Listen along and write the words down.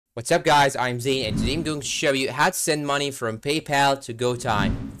What's up guys, I'm Zain and today I'm going to show you how to send money from PayPal to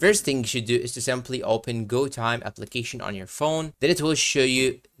GoTyme. First thing you should do is to simply open GoTyme application on your phone. Then it will show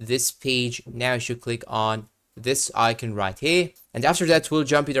you this page. Now you should click on this icon right here. And after that, we'll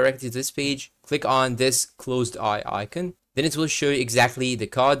jump you directly to this page. Click on this closed eye icon. Then it will show you exactly the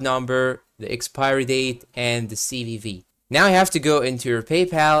card number, the expiry date, and the CVV. Now you have to go into your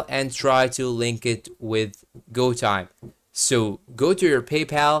PayPal and try to link it with GoTyme. So go to your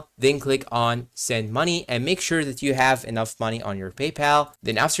PayPal, then click on send money and make sure that you have enough money on your PayPal.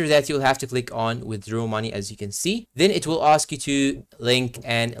 Then after that, you'll have to click on withdraw money as you can see. Then it will ask you to link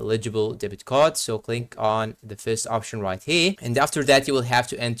an eligible debit card. So click on the first option right here. And after that, you will have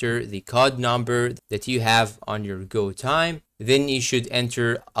to enter the card number that you have on your GoTyme. Then you should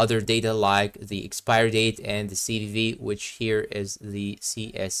enter other data like the expiry date and the CVV, which here is the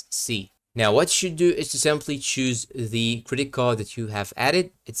CSC. Now what you should do is to simply choose the credit card that you have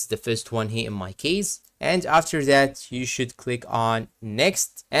added. It's the first one here in my case. And after that, you should click on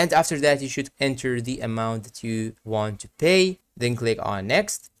next. And after that, you should enter the amount that you want to pay. Then click on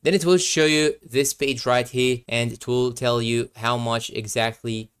next. Then it will show you this page right here and it will tell you how much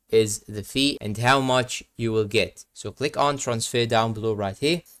exactly is the fee and how much you will get. So click on transfer down below right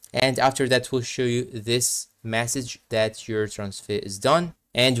here. And after that, will show you this message that your transfer is done.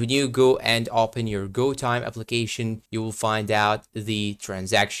 And when you go and open your GoTyme application, you will find out the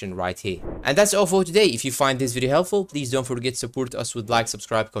transaction right here. And that's all for today. If you find this video helpful, please don't forget to support us with like,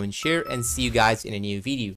 subscribe, comment, share, and see you guys in a new video.